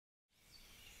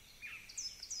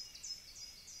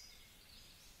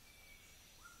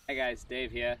Hi guys,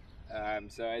 Dave here.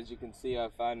 So as you can see, I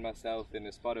found myself in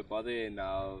a spotted bother in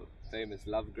our famous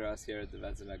love grass here at the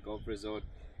Vattanac Golf Resort.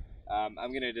 I'm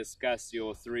going to discuss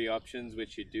your three options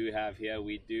which you do have here.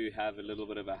 We do have a little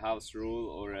bit of a house rule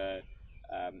or a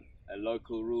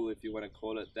local rule, if you want to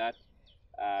call it that.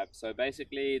 So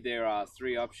basically there are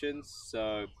three options.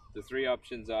 So the three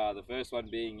options are, the first one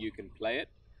being you can play it.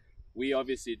 We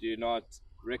obviously do not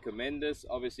recommend this,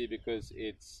 obviously, because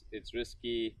it's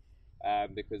risky,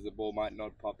 because the ball might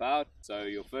not pop out. So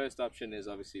your first option is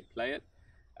obviously play it,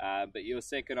 but your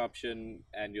second option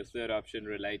and your third option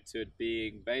relate to it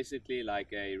being basically like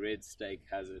a red stake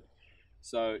hazard.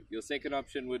 So your second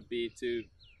option would be to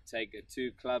take a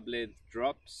 2 club length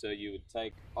drop. So you would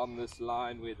take on this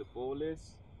line where the ball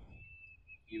is,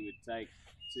 you would take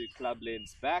 2 club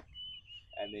lengths back,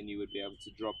 and then you would be able to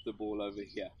drop the ball over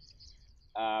here.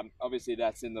 Obviously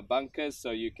that's in the bunkers,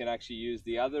 so you can actually use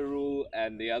the other rule,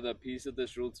 and the other piece of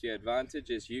this rule to your advantage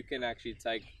is you can actually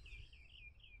take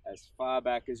as far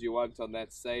back as you want on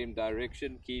that same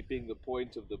direction, keeping the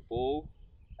point of the ball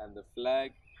and the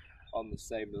flag on the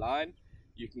same line.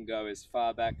 You can go as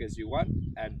far back as you want,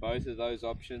 and both of those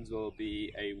options will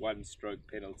be a 1-stroke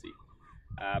penalty.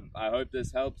 I hope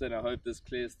this helps, and I hope this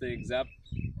clears things up,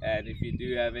 and if you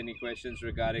do have any questions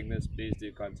regarding this, please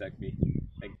do contact me.